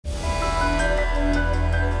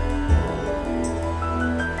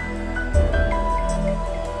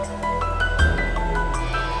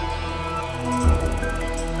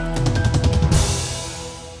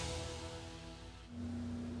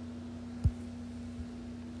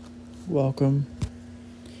Welcome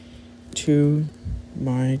to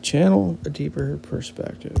my channel, A Deeper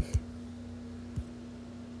Perspective.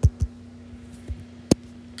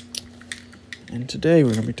 And today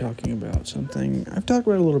we're going to be talking about something I've talked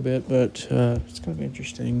about a little bit, but it's kind of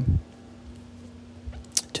interesting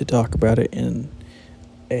to talk about it in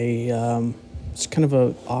it's kind of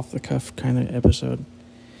a off-the-cuff kind of episode.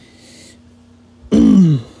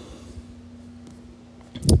 Because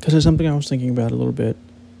it's something I was thinking about a little bit.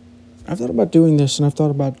 I've thought about doing this, and I've thought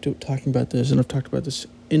about talking about this, and I've talked about this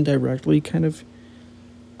indirectly, kind of,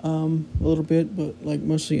 a little bit, but like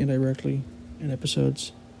mostly indirectly in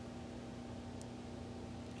episodes.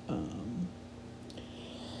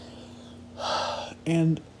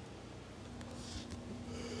 And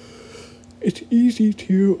it's easy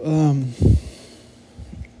to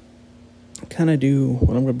kind of do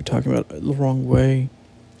what I'm going to be talking about the wrong way.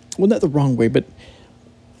 Well, not the wrong way, but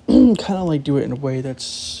kind of like do it in a way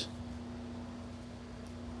that's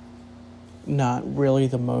not really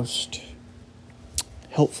the most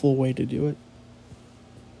helpful way to do it.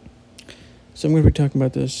 So I'm going to be talking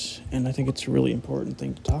about this, and I think it's a really important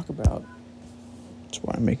thing to talk about. That's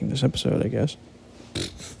why I'm making this episode, I guess.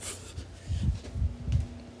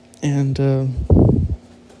 And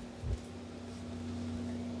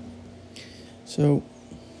so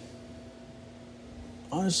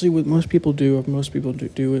honestly, what most people do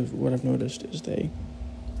is what I've noticed is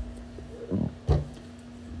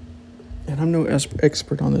and I'm no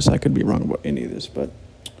expert on this, I could be wrong about any of this, but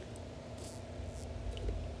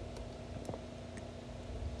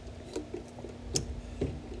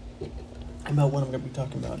about what I'm going to be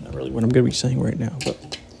talking about, not really what I'm going to be saying right now,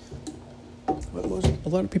 but what a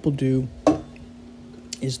lot of people do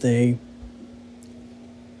is they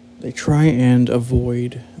try and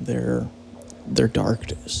avoid their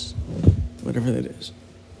darkness, whatever that is.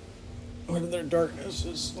 Whether their darkness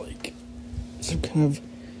is like some kind of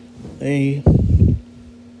a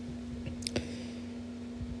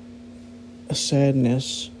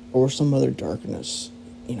sadness or some other darkness,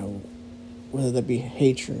 whether that be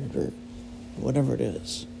hatred or whatever it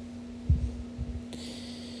is.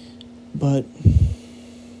 But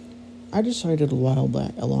I decided a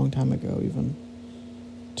long time ago even,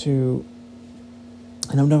 and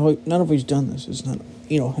I've not always done this, it's not,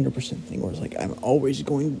 100% thing where it's like, I'm always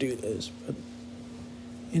going to do this, but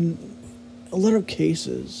in a lot of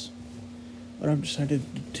cases, what I've decided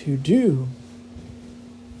to do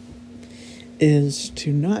is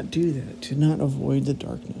to not do that, to not avoid the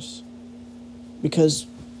darkness. Because,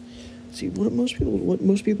 see, what most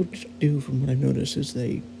people do, from what I've noticed, is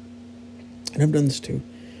and I've done this too,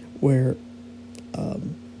 where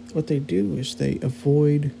what they do is they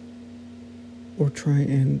avoid or try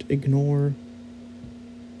and ignore,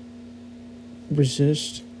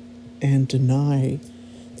 resist, and deny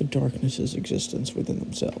the darkness's existence within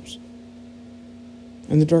themselves.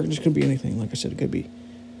 And the darkness could be anything. Like I said, it could be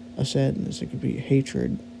a sadness, it could be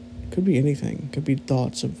hatred, it could be anything. It could be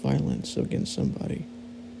thoughts of violence against somebody.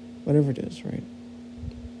 Whatever it is, right?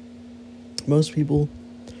 Most people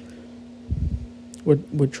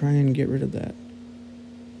would try and get rid of that.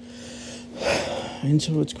 And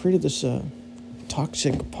so it's created this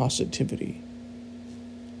toxic positivity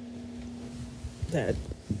that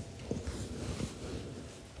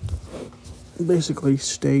basically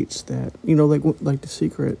states that, like The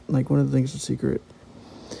Secret, like one of the things The Secret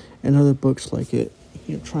and other books like it,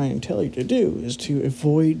 try and tell you to do is to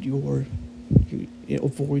avoid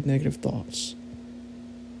avoid negative thoughts,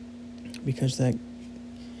 because that,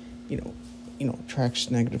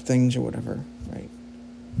 attracts negative things or whatever, right?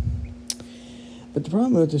 But the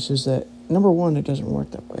problem with this is that, number one, it doesn't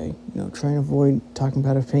work that way. Try and avoid talking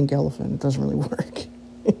about a pink elephant. It doesn't really work.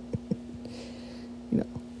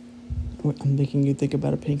 I'm making you think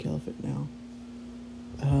about a pink elephant now.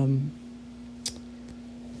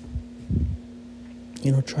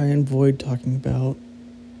 Try and avoid talking about,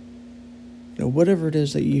 whatever it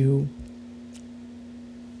is that you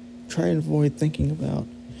try and avoid thinking about,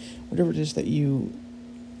 whatever it is that you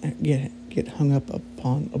get hung up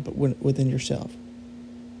upon within yourself,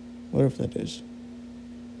 whatever that is,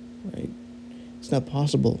 right? It's not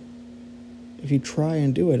possible. If you try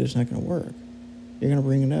and do it, it's not going to work. You're going to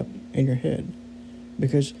bring it up in your head,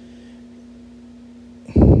 because,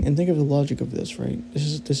 and think of the logic of this, right?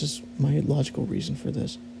 This is my logical reason for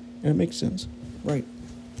this, and it makes sense, right?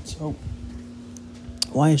 So,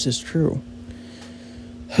 why is this true?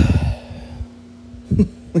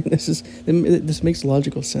 This makes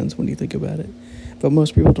logical sense when you think about it, but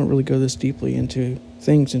most people don't really go this deeply into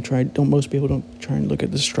things most people don't try and look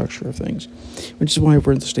at the structure of things, which is why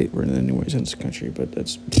we're in the state we're in anyways in this country. But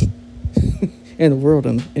that's and the world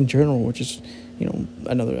in general, which is,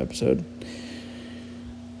 another episode.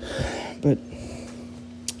 But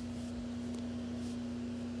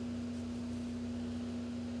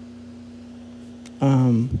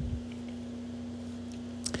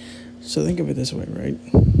so think of it this way, right?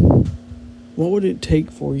 What would it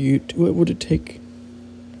take for you to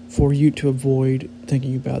avoid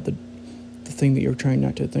thinking about the thing that you're trying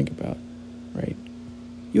not to think about, right?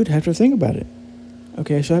 You would have to think about it.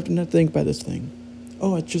 Okay, so I have to not think about this thing.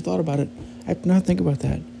 Oh, I just thought about it. I have to not think about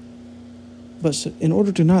that. But so in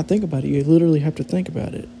order to not think about it, you literally have to think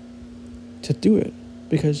about it to do it.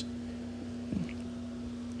 Because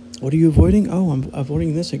what are you avoiding? Oh, I'm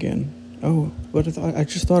avoiding this again. Oh, but I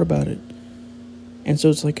just thought about it. And so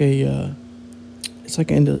it's like an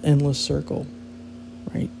endless circle,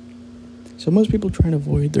 right? So most people try and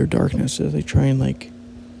avoid their darkness as they try and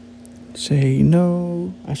say,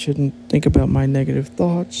 no, I shouldn't think about my negative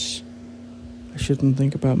thoughts. I shouldn't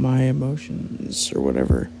think about my emotions or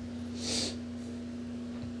whatever.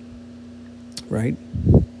 Right?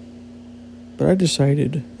 But I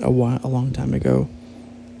decided a long time ago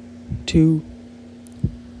to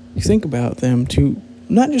think about them, to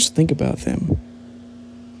not just think about them,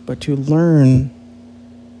 but to learn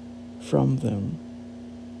from them.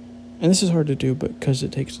 And this is hard to do because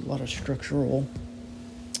it takes a lot of structural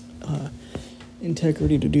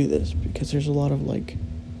integrity to do this, because there's a lot of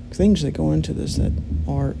things that go into this that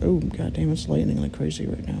are, oh god damn, it's lightning like crazy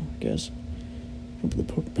right now, I guess.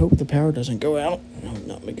 Hope the power doesn't go out. No,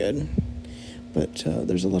 not be good. But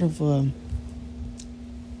there's a lot of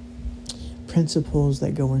principles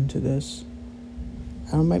that go into this.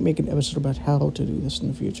 I might make an episode about how to do this in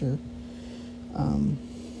the future,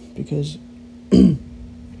 because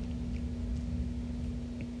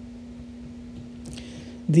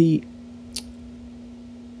the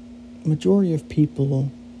majority of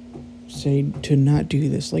people say to not do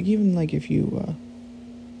this. Even if you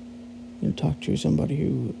talk to somebody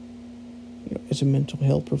who is a mental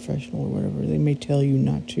health professional or whatever, they may tell you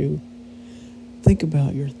not to think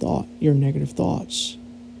about your negative thoughts.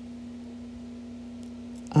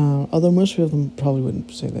 Although most of them probably wouldn't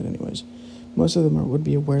say that anyways. Most of them would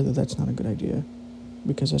be aware that that's not a good idea,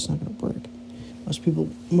 because that's not going to work.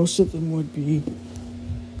 Most of them would be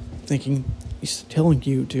telling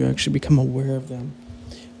you to actually become aware of them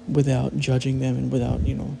without judging them and without,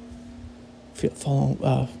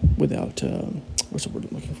 without what's the word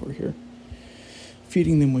I'm looking for here?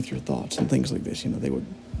 Feeding them with your thoughts and things like this. They would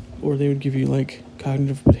give you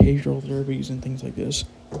cognitive behavioral therapies and things like this.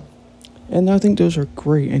 And I think those are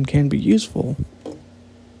great and can be useful.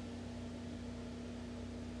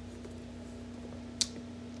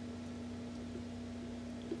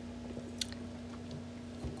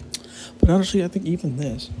 But honestly, I think even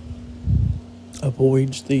this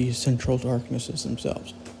avoids the central darknesses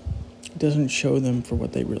themselves. It doesn't show them for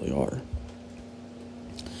what they really are.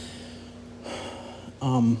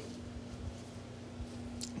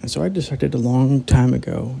 And so I decided a long time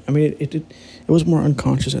ago. I mean, it was more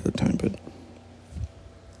unconscious at the time, but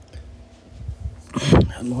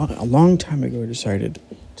a long time ago I decided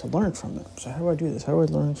to learn from them. So how do I do this? How do I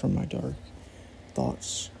learn from my dark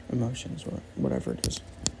thoughts, emotions, or whatever it is,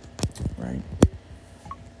 right?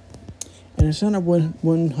 And it's not a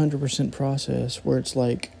 100% process where it's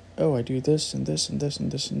oh, I do this and this and this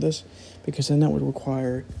and this and this, because then that would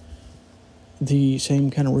require the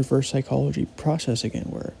same kind of reverse psychology process again,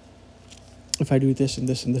 where if I do this and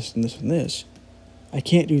this and this and this and this, I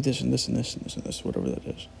can't do this and this and this and this and this, whatever that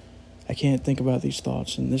is. I can't think about these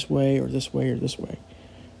thoughts in this way or this way or this way,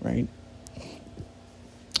 right?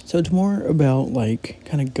 So it's more about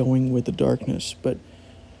kind of going with the darkness, but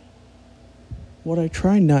what I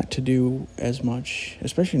try not to do as much,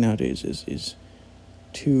 especially nowadays, is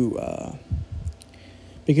to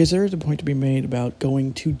because there is a point to be made about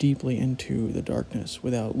going too deeply into the darkness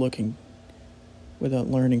without learning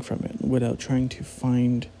from it, without trying to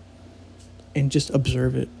find and just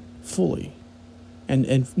observe it fully,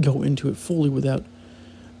 and go into it fully without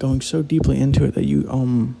going so deeply into it that you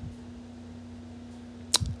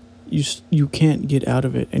can't get out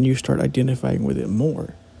of it, and you start identifying with it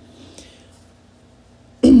more.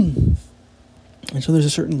 And so there's a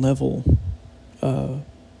certain level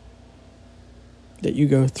that you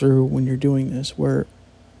go through when you're doing this, where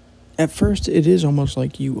at first it is almost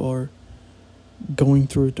like you are going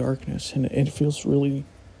through darkness, and it feels really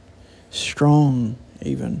strong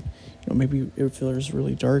even. Maybe it feels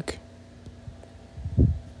really dark.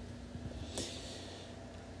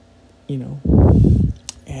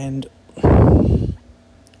 And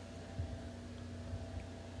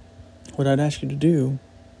what I'd ask you to do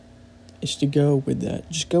is to go with that.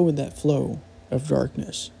 Just go with that flow of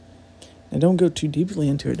darkness. And don't go too deeply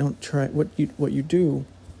into it. Don't try what you do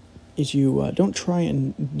is you don't try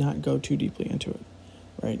and not go too deeply into it,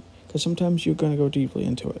 right? Because sometimes you're going to go deeply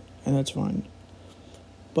into it, and that's fine.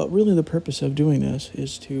 But really, the purpose of doing this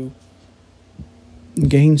is to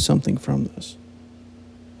gain something from this.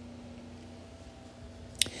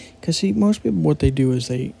 Because see, most people, what they do is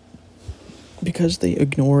because they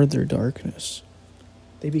ignore their darkness,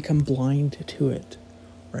 they become blind to it,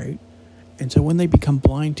 right? And so when they become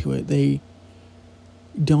blind to it, they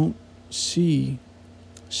don't see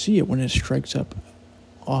it when it strikes up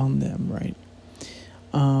on them, right?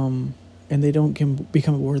 And they don't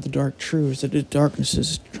become aware of the dark truths that the darkness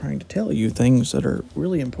is trying to tell you, things that are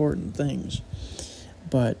really important things,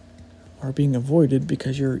 but are being avoided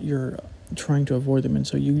because you're trying to avoid them, and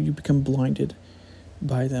so you become blinded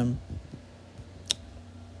by them,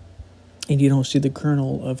 and you don't see the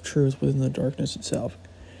kernel of truth within the darkness itself,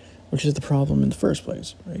 which is the problem in the first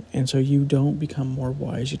place, right? And so you don't become more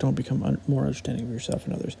wise, you don't become more understanding of yourself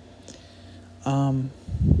and others.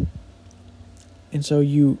 And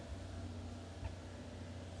so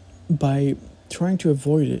by trying to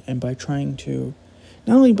avoid it, and by trying to,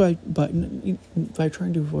 not only by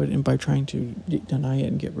trying to avoid it and by trying to deny it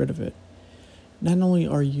and get rid of it, not only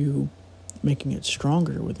are you making it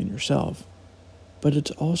stronger within yourself, but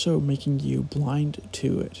it's also making you blind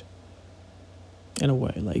to it in a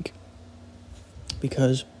way,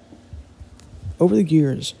 because over the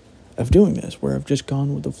years of doing this, where I've just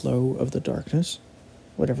gone with the flow of the darkness,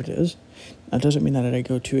 whatever it is, that doesn't mean that I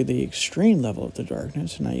go to the extreme level of the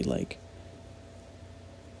darkness and I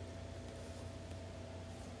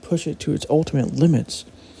push it to its ultimate limits.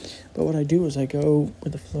 But what I do is I go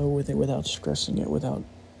with the flow with it without stressing it, without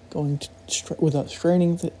without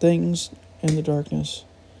straining things in the darkness,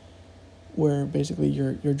 where basically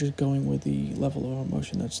you're just going with the level of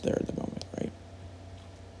emotion that's there at the moment, right?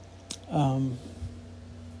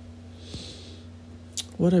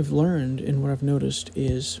 What I've learned and what I've noticed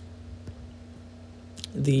is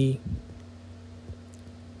I've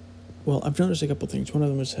noticed a couple things. One of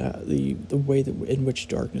them is the way in which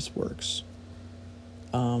darkness works.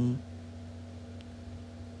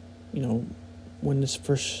 When this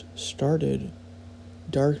first started,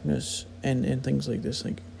 darkness and things like this,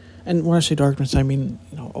 and when I say darkness, I mean,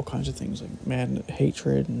 all kinds of things like madness,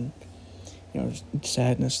 hatred, and,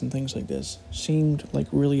 sadness and things like this seemed like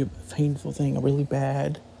really a painful thing, a really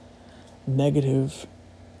bad, negative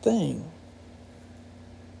thing.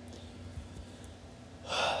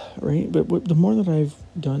 Right? But the more that I've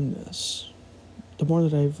done this, the more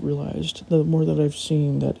that I've realized, the more that I've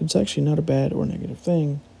seen that it's actually not a bad or negative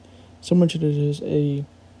thing, so much that it is a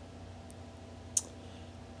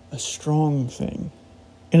strong thing.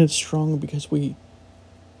 And it's strong because we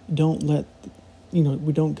don't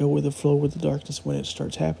we don't go with the flow with the darkness when it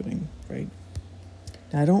starts happening, right?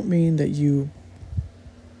 Now, I don't mean that you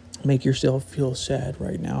make yourself feel sad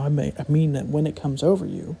right now. I mean that when it comes over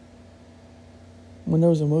you, when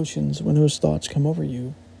those emotions, when those thoughts come over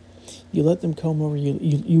you, you let them come over you,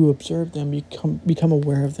 you observe them, you become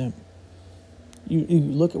aware of them. You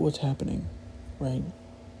look at what's happening, right?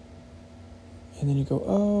 And then you go,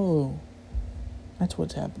 oh, that's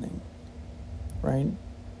what's happening, right?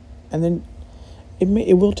 And then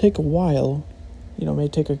it will take a while, it may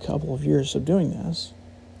take a couple of years of doing this,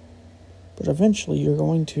 but eventually you're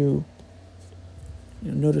going to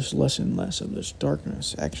notice less and less of this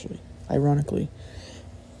darkness, actually, ironically.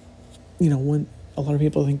 When a lot of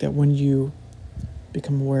people think that when you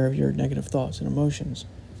become aware of your negative thoughts and emotions,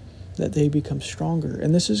 that they become stronger.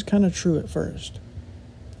 And this is kind of true at first,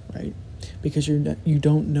 right? Because you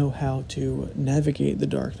don't know how to navigate the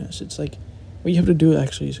darkness. It's like, what you have to do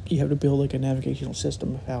actually is you have to build a navigational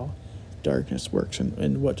system of how darkness works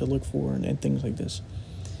and what to look for and things like this.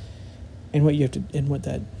 And what you have to,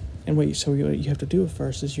 so what you have to do at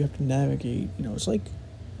first is you have to navigate, it's like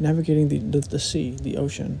navigating the sea, the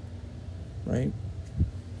ocean, right?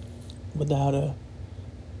 Without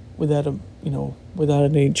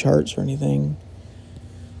any charts or anything.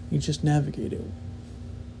 You just navigate it.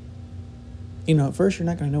 At first you're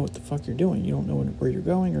not going to know what the fuck you're doing. You don't know where you're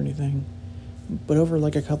going or anything. But over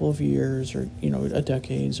a couple of years or, a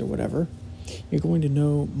decades or whatever, you're going to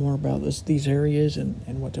know more about these areas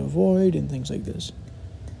and what to avoid and things like this.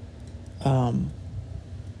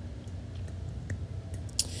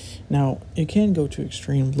 Now, it can go to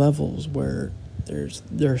extreme levels where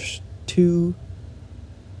there's too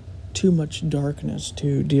much darkness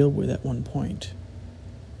to deal with at one point,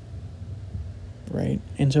 right?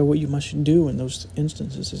 And so what you must do in those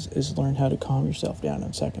instances is learn how to calm yourself down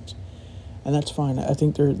in seconds. and that's fine. I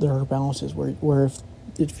think there are balances where if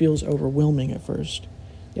it feels overwhelming at first,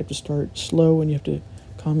 you have to start slow and you have to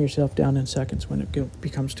calm yourself down in seconds when it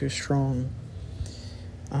becomes too strong,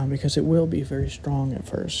 because it will be very strong at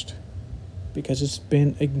first because it's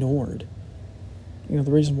been ignored.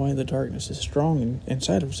 The reason why the darkness is strong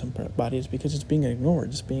inside of somebody is because it's being ignored,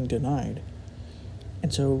 it's being denied.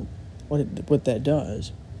 And so what that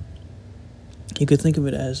does, you could think of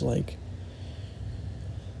it as like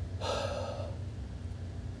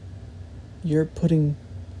you're putting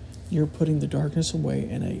the darkness away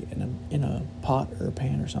in a pot or a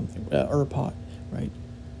pan or something, or a pot, right?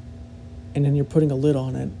 And then you're putting a lid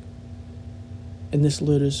on it, and this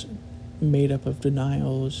lid is made up of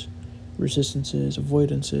denials, resistances,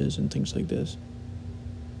 avoidances, and things like this.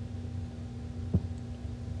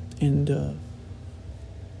 And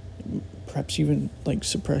perhaps even like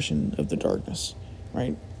suppression of the darkness,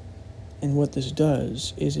 right? And what this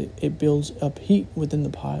does is it builds up heat within the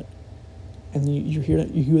pot, and you hear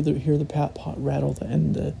the pot rattle,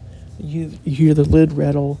 and you hear the lid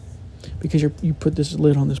rattle because you put this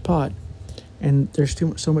lid on this pot, and there's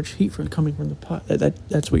so much heat coming from the pot.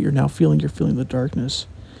 That's what you're now feeling. You're feeling the darkness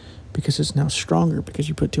because it's now stronger because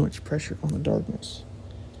you put too much pressure on the darkness.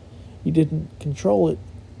 You didn't control it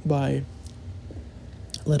by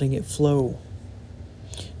letting it flow,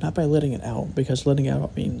 not by letting it out, because letting it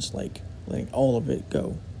out means like letting all of it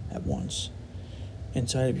go at once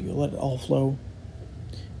inside of you. Let it all flow.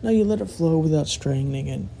 No, you let it flow without straining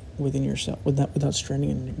it within yourself, without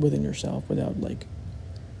straining it within yourself, without like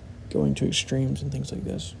going to extremes and things like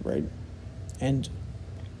this, right? And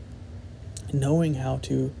knowing how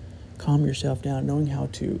to calm yourself down, knowing how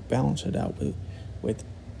to balance it out with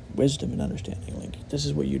wisdom and understanding. Like, this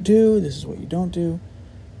is what you do, this is what you don't do.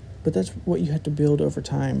 But that's what you have to build over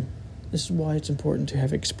time. This is why it's important to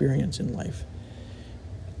have experience in life.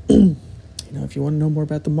 If you want to know more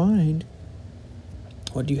about the mind,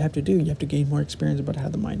 what do you have to do? You have to gain more experience about how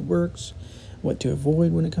the mind works, what to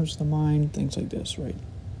avoid when it comes to the mind, things like this, right?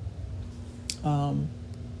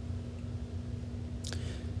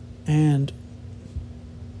 And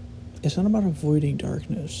it's not about avoiding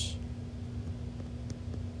darkness,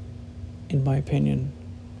 in my opinion.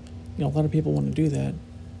 A lot of people want to do that,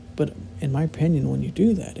 but in my opinion, when you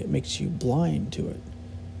do that, it makes you blind to it.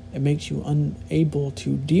 It makes you unable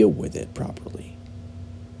to deal with it properly.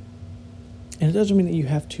 And it doesn't mean that you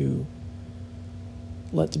have to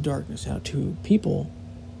let the darkness out to people.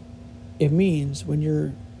 It means when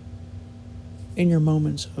you're in your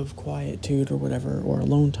moments of quietude or whatever, or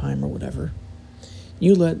alone time or whatever,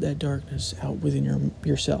 you let that darkness out within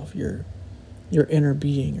yourself, your inner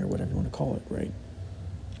being, or whatever you want to call it, right?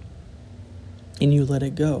 And you let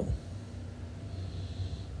it go.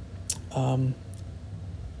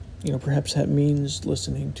 Perhaps that means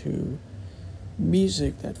listening to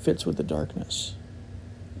music that fits with the darkness,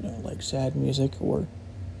 like sad music, or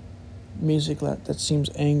music that seems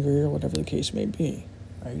angry, or whatever the case may be,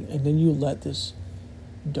 right? And then you let this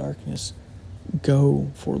darkness go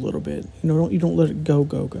for a little bit. You don't let it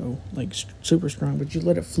go like super strong, but you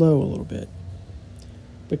let it flow a little bit,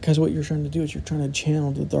 because what you're trying to do is you're trying to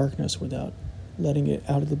channel the darkness without letting it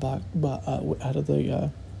out of the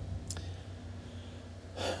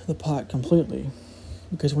pot completely.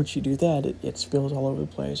 Because once you do that, it spills all over the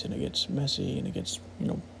place, and it gets messy, and it gets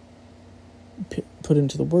put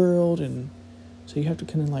into the world. And so you have to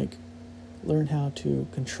kind of like learn how to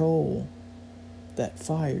control that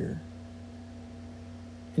fire,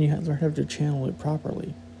 and you have to learn how to channel it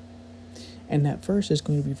properly. And that first is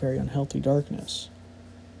going to be very unhealthy darkness,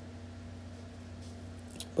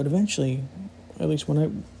 but eventually, at least when I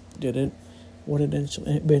did it, what it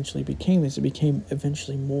eventually became is it became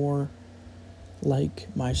eventually more like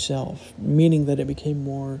myself, meaning that it became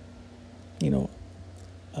more,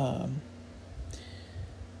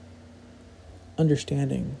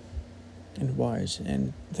 understanding and wise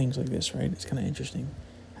and things like this, right? It's kind of interesting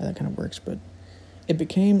how that kind of works, but it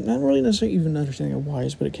became not really necessarily even understanding of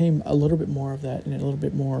wise, but it came a little bit more of that, and a little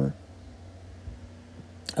bit more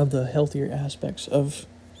of the healthier aspects of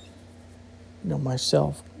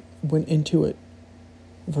myself went into it,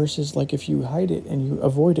 versus like if you hide it and you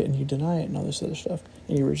avoid it and you deny it and all this other stuff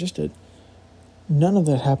and you resist it, none of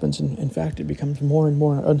that happens. And in fact, it becomes more and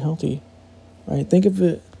more unhealthy, right? Think of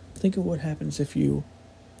what happens if you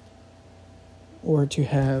were to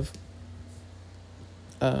have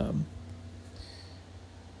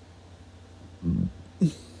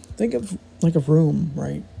think of like a room,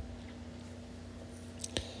 right,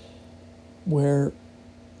 where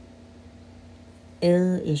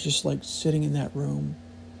air is just like sitting in that room,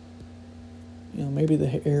 Maybe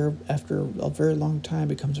the air after a very long time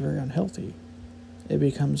becomes very unhealthy. It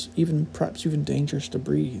becomes perhaps even dangerous to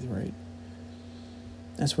breathe, right?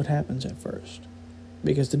 That's what happens at first.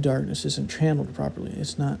 Because the darkness isn't channeled properly.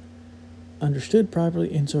 It's not understood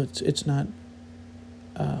properly, and so it's not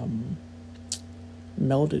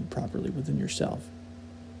melded properly within yourself.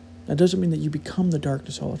 That doesn't mean that you become the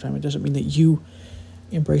darkness all the time. It doesn't mean that you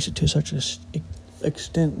embrace it to such an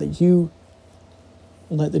extent that you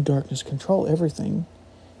let the darkness control everything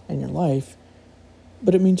in your life,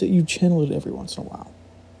 but it means that you channel it every once in a while.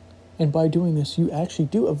 And by doing this, you actually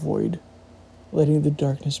do avoid letting the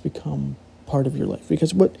darkness become part of your life.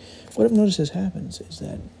 Because what I've noticed happens is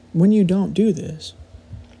that when you don't do this,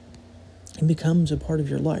 it becomes a part of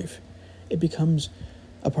your life. It becomes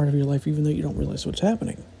a part of your life even though you don't realize what's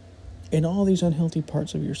happening. And all these unhealthy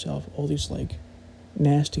parts of yourself, all these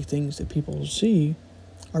nasty things that people see,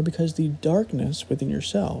 are because the darkness within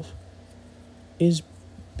yourself is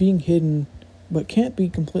being hidden, but can't be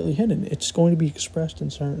completely hidden. It's going to be expressed in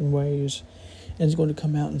certain ways, and it's going to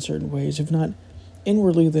come out in certain ways, if not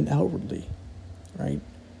inwardly, then outwardly, right?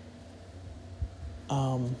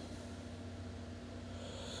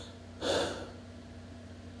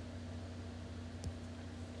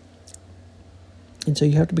 And so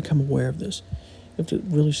you have to become aware of this. You have to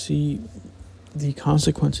really see the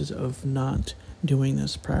consequences of not doing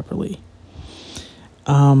this properly.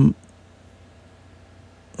 I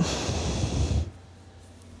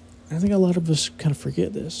think a lot of us kind of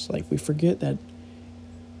forget this. We forget that,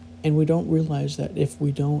 and we don't realize that if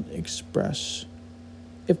we don't express,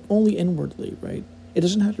 if only inwardly, right? It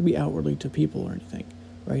doesn't have to be outwardly to people or anything,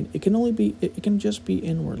 right? It can just be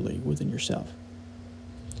inwardly within yourself.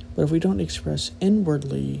 But if we don't express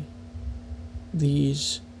inwardly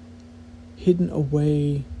these hidden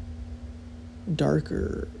away,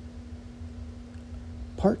 darker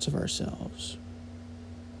parts of ourselves,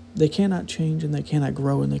 they cannot change, and they cannot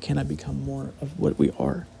grow, and they cannot become more of what we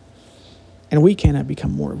are. And we cannot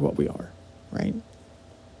become more of what we are, right?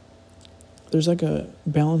 There's a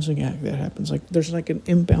balancing act that happens. There's an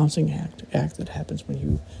imbalancing act that happens when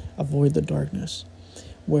you avoid the darkness,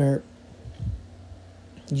 where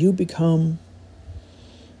you become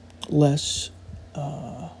less,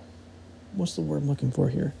 what's the word I'm looking for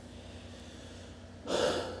here?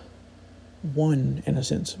 One, in a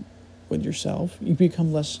sense, with yourself. You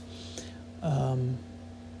become less,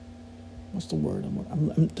 what's the word?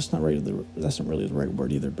 That's not really the right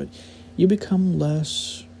word either, but you become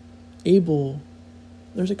less able.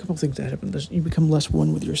 There's a couple things that happen. You become less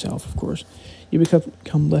one with yourself, of course. You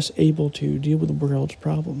become less able to deal with the world's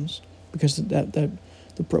problems, because the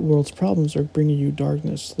world's problems are bringing you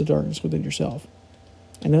darkness, the darkness within yourself.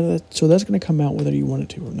 So that's going to come out whether you want it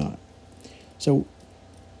to or not. So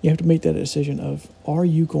you have to make that decision of, are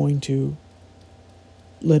you going to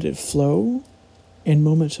let it flow in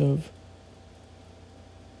moments of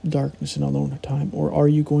darkness and alone time, or are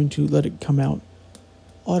you going to let it come out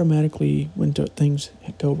automatically when things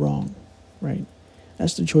go wrong, right?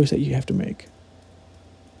 That's the choice that you have to make.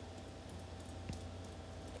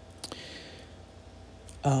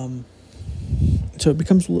 So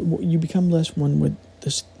you become less one with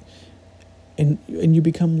this, and you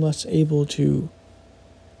become less able to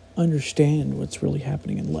understand what's really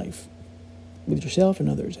happening in life with yourself and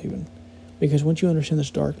others, even. Because once you understand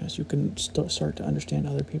this darkness, you can start to understand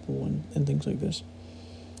other people and things like this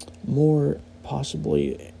more,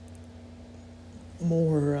 possibly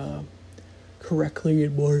more correctly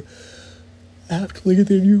and more aptly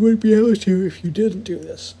than you would be able to if you didn't do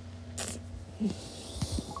this.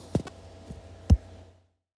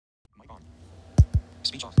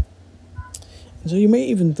 Speech off. And so you may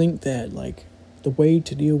even think that the way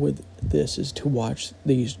to deal with this is to watch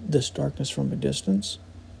this darkness from a distance.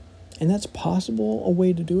 And that's possible, a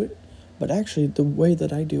way to do it. But actually, the way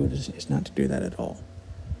that I do it is not to do that at all.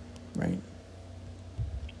 Right?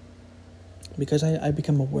 Because I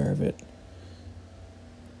become aware of it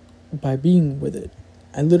by being with it.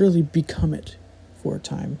 I literally become it for a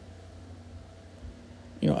time.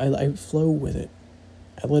 I flow with it.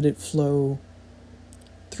 I let it flow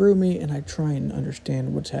through me, and I try and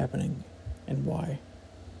understand what's happening and why.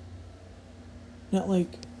 Not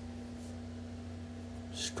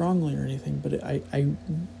strongly or anything, but I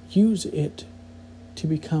use it to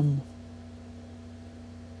become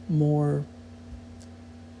more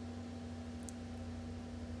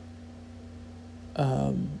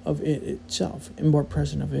of it itself, and more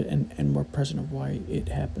present of it, and more present of why it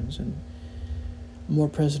happens, and more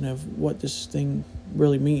present of what this thing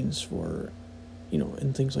really means for,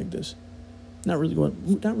 and things like this. Not really what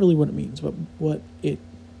it means, but what it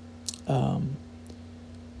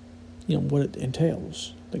what it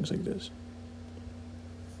entails, things like this.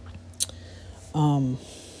 Um,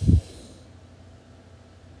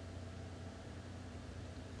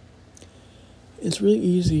 it's really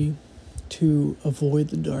easy to avoid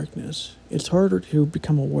the darkness. It's harder to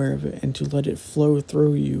become aware of it and to let it flow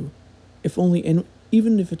through you,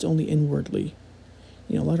 even if it's only inwardly.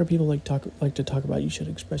 A lot of people like to talk about you should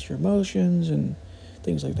express your emotions and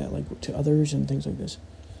things like that, like to others and things like this.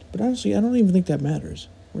 But honestly, I don't even think that matters,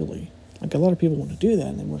 really. Like, a lot of people want to do that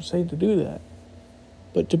and they want to say to do that.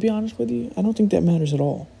 But to be honest with you, I don't think that matters at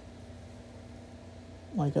all.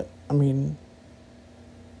 Like, I mean,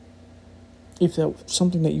 if that's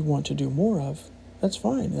something that you want to do more of, that's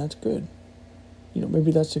fine, that's good.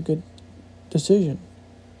 Maybe that's a good decision.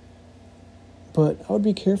 But I would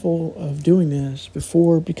be careful of doing this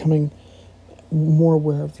before becoming more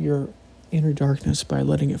aware of your inner darkness by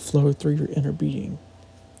letting it flow through your inner being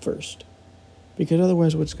first. Because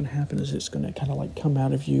otherwise what's going to happen is it's going to kind of like come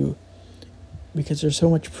out of you, because there's so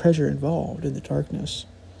much pressure involved in the darkness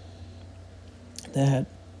that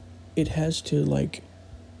it has to like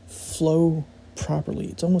flow properly.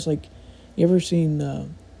 It's almost like, you ever seen the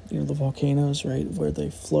volcanoes, right, where the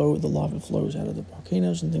lava flows out of the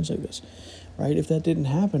volcanoes and things like this, right? If that didn't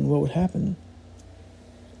happen, what would happen?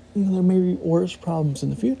 There may be worse problems in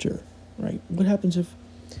the future, right? What happens if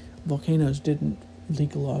volcanoes didn't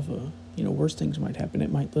leak lava? Worse things might happen.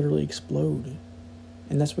 It might literally explode.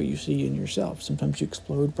 And that's what you see in yourself. Sometimes you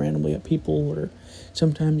explode randomly at people, or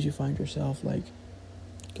sometimes you find yourself like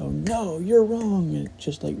going, no, you're wrong. And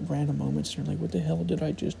just like random moments, and you're like, what the hell did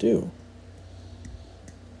I just do?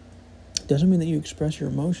 Doesn't mean that you express your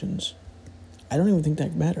emotions. I don't even think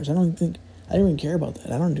that matters. I don't even care about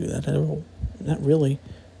that. I don't do that at all. Not really.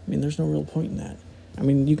 I mean, there's no real point in that. I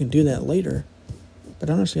mean, you can do that later. But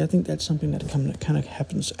honestly, I think that's something that kind of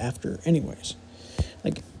happens after anyways.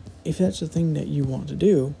 Like, if that's the thing that you want to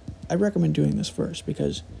do, I recommend doing this first,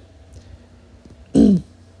 because if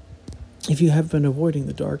you have been avoiding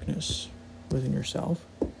the darkness within yourself,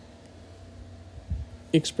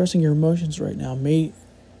 expressing your emotions right now may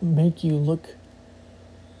make you look,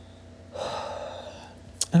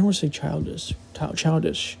 I don't want to say childish,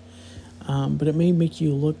 but it may make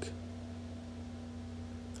you look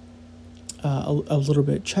a little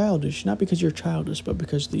bit childish, not because you're childish, but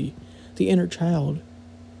because the inner child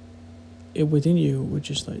within you, which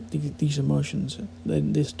is like these emotions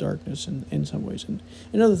and this darkness, and in some ways,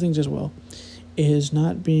 and other things as well, is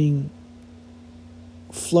not being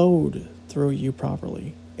flowed through you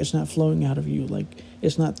properly. It's not flowing out of you, like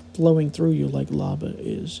it's not flowing through you like lava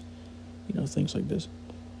is, things like this.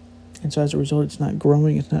 And so as a result, it's not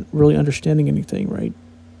growing, it's not really understanding anything, right?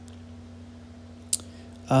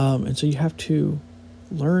 And so you have to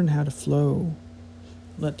learn how to flow,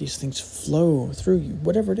 let these things flow through you,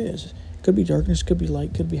 whatever it is. It could be darkness, could be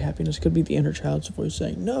light, could be happiness, could be the inner child's voice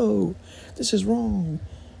saying, no, this is wrong.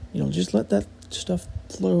 Just let that stuff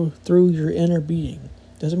flow through your inner being.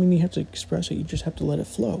 Doesn't mean you have to express it, you just have to let it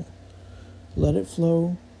flow. Let it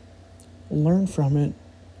flow, learn from it.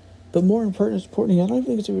 But more importantly, I don't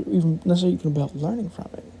think it's even necessarily even about learning from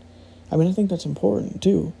it. I mean, I think that's important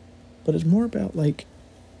too. But it's more about like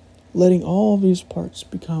letting all of these parts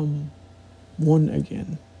become one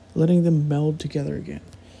again, letting them meld together again.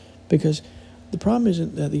 Because the problem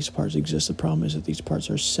isn't that these parts exist, the problem is that these parts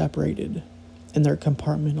are separated and they're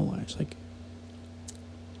compartmentalized. Like,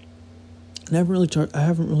 and I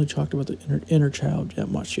haven't really talked about the inner child that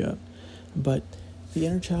much yet, but the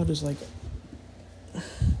inner child is like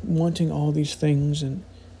wanting all these things, and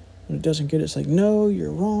when it doesn't get it, it's like, no,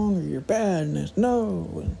 you're wrong, or you're bad, and it's no,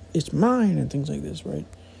 and it's mine, and things like this, right?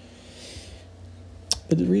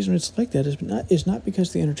 But the reason it's like that is not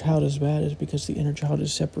because the inner child is bad, it's because the inner child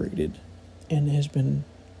is separated and has been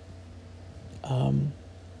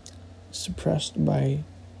suppressed by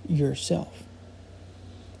yourself.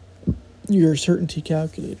 Your certainty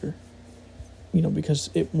calculator. Because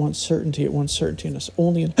it wants certainty in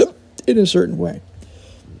only in a certain way.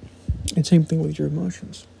 And same thing with your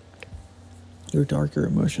emotions. Your darker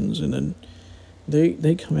emotions, and then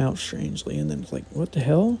they come out strangely, and then it's like, what the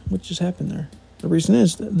hell? What just happened there? The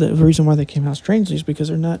reason why they came out strangely is because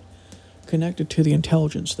they're not connected to the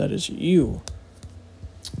intelligence that is you.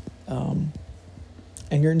 And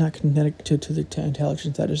you're not connected to the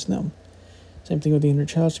intelligence that is them. Same thing with the inner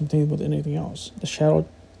child, same thing with anything else. The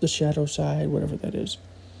shadow side, whatever that is.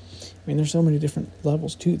 I mean, there's so many different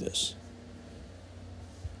levels to this.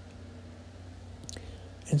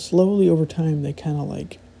 And slowly over time, they kind of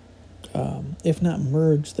like, if not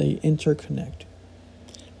merge, they interconnect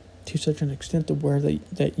to such an extent to where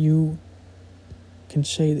that you can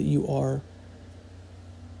say that you are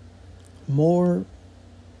more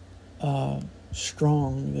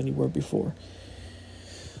strong than you were before.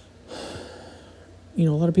 A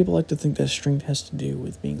lot of people like to think that strength has to do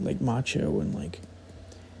with being like macho and like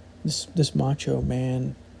this macho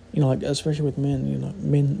man. Like especially with men.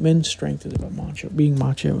 Men's strength is about being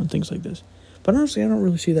macho and things like this. But honestly, I don't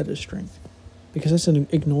really see that as strength, because that's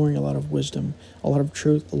ignoring a lot of wisdom, a lot of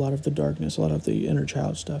truth, a lot of the darkness, a lot of the inner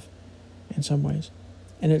child stuff, in some ways,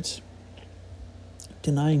 and it's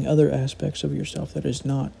denying other aspects of yourself that is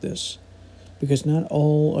not this, because not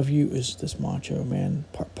all of you is this macho man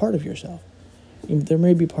part of yourself. There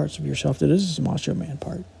may be parts of yourself that is this macho man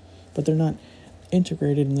part, but they're not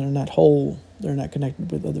integrated and they're not whole. They're not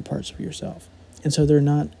connected with other parts of yourself, and so they're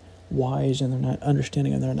not wise and they're not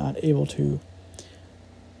understanding and they're not able to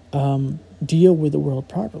deal with the world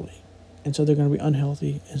properly, and so they're going to be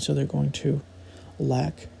unhealthy, and so they're going to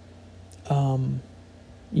lack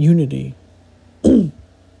unity. In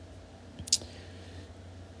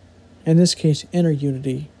this case, inner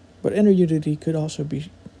unity, but inner unity could also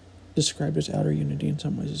be described as outer unity in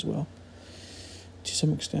some ways as well, to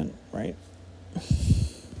some extent, right?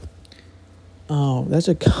 Oh, that's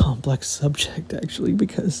a complex subject, actually,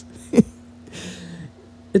 because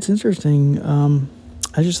it's interesting.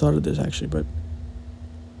 I just thought of this, actually, but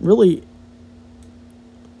really,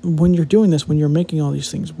 when you're doing this, when you're making all these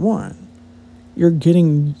things one, you're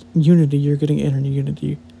getting unity, you're getting inner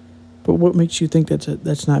unity. But what makes you think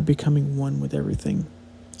that's not becoming one with everything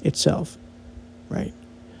itself, right?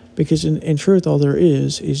 Because in truth, all there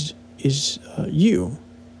is you.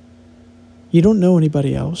 You don't know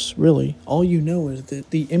anybody else, really. All you know is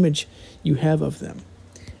the image you have of them,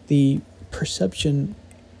 the perception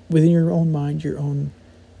within your own mind, your own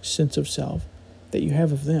sense of self that you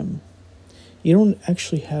have of them. You don't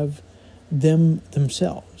actually have them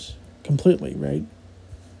themselves completely, right?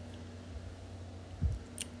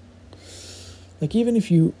 Like, even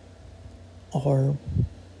if you are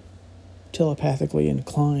telepathically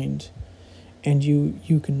inclined and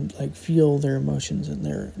you can like feel their emotions and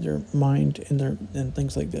their mind and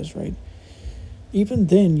things like this, right? Even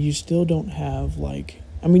then you still don't have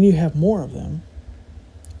you have more of them,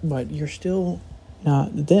 but you're still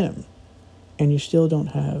not them, and you still don't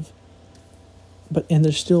have and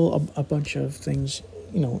there's still a bunch of things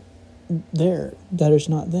there that is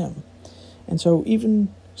not them. And so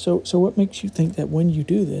So what makes you think that when you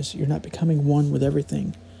do this, you're not becoming one with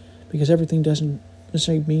everything? Because everything doesn't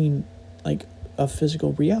necessarily mean like a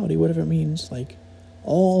physical reality. What if it means like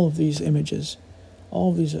all of these images,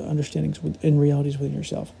 all of these understandings in realities within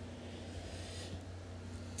yourself?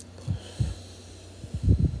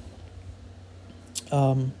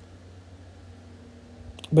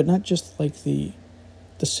 But not just like the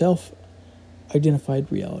self-identified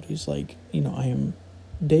realities, like I am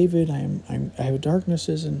David, I have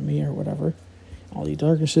darknesses in me or whatever, all the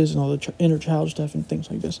darknesses and all the inner child stuff and things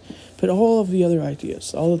like this. But all of the other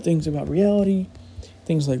ideas, all the things about reality,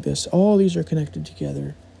 things like this, all these are connected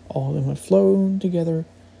together. All of them have flown together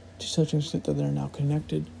to such an extent that they're now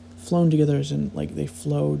connected. Flown together as in like they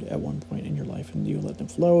flowed at one point in your life, and you let them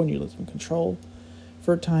flow and you let them control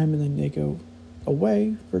for a time, and then they go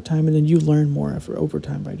away for a time, and then you learn more over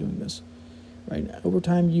time by doing this. Right? Over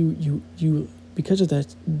time, you because of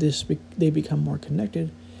that, they become more connected,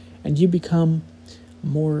 and you become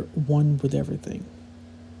more one with everything,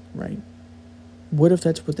 right? What if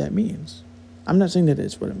that's what that means? I'm not saying that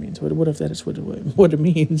it's what it means, but what if that is what it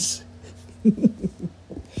means?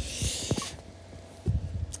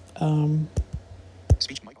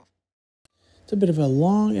 Speech mic off. It's a bit of a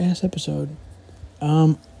long-ass episode.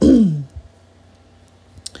 And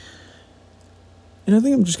I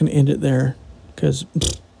think I'm just going to end it there, because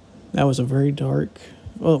that was a very dark,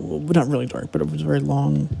 well, not really dark, but it was a very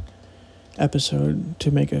long episode to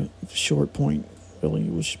make a short point, really.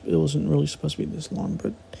 It wasn't really supposed to be this long,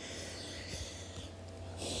 but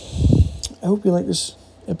I hope you like this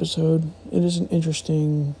episode. It is an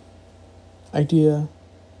interesting idea.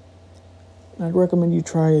 And I'd recommend you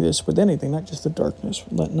try this with anything, not just the darkness,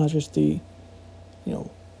 not just the,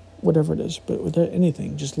 whatever it is, but with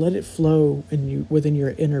anything. Just let it flow within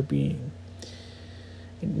your inner being.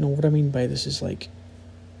 What I mean by this is like,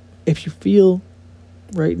 if you feel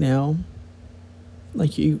right now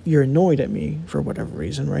like you're annoyed at me for whatever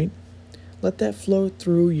reason, right? Let that flow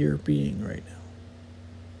through your being right now.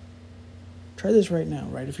 Try this right now,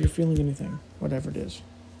 right? If you're feeling anything, whatever it is.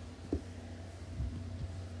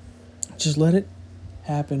 Just let it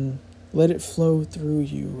happen. Let it flow through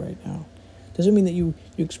you right now. Doesn't mean that you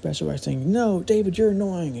express it by saying, "No, David, you're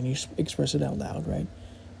annoying," and you express it out loud, right?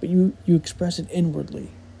 But you express it inwardly.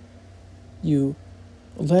 You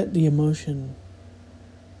let the emotion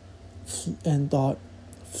and thought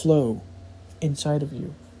flow inside of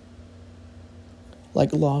you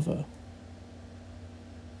like lava.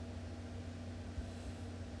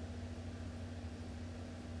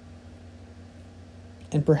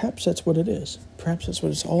 And perhaps that's what it is. Perhaps that's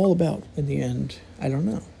what it's all about in the end. I don't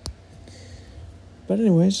know. But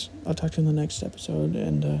anyways, I'll talk to you in the next episode,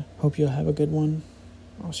 and hope you'll have a good one.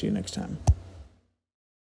 I'll see you next time.